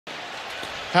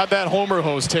How'd that homer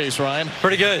hose taste, Ryan?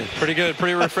 Pretty good,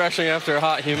 pretty refreshing after a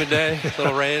hot, humid day. A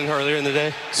little rain earlier in the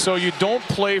day. So you don't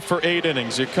play for 8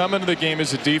 innings. You come into the game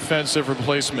as a defensive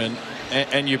replacement,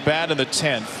 and you bat in the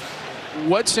 10th.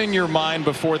 What's in your mind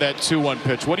before that 2-1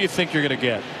 pitch? What do you think you're going to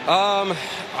get?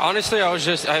 Honestly,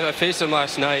 I faced him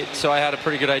last night, so I had a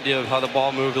pretty good idea of how the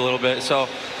ball moved a little bit. So,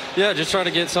 yeah, just trying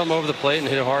to get something over the plate and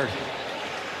hit it hard.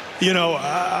 You know,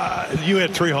 you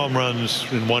had 3 home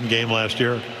runs in one game last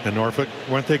year in Norfolk.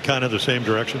 Weren't they kind of the same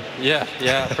direction? Yeah,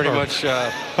 pretty much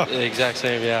the exact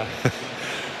same, yeah.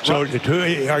 So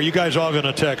are you guys all going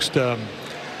to text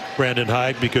Brandon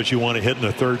Hyde because you want to hit in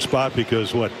the 3rd spot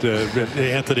because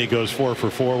Anthony goes 4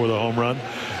 for 4 with a home run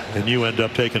and you end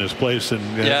up taking his place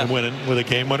and winning with a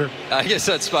game winner? I guess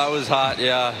that spot was hot,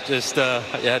 yeah. Just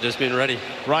being ready.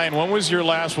 Ryan, when was your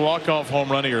last walk-off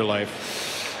home run of your life?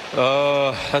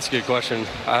 That's a good question.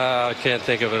 I can't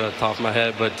think of it on the top of my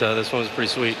head, but this one was pretty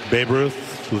sweet. Babe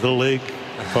Ruth, Little League,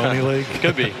 Pony League?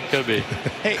 Could be.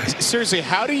 Hey, seriously,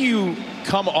 how do you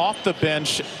come off the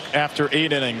bench after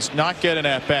 8 innings, not get an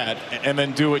at-bat, and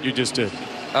then do what you just did?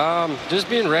 Just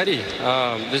being ready,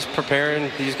 just preparing.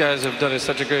 These guys have done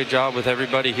such a great job with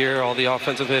everybody here, all the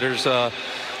offensive hitters.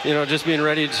 You know, just being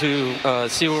ready to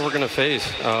see what we're going to face.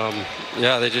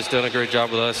 They just done a great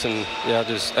job with us, and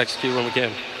just execute when we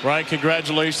can. Ryan,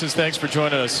 congratulations. Thanks for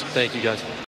joining us. Thank you, guys.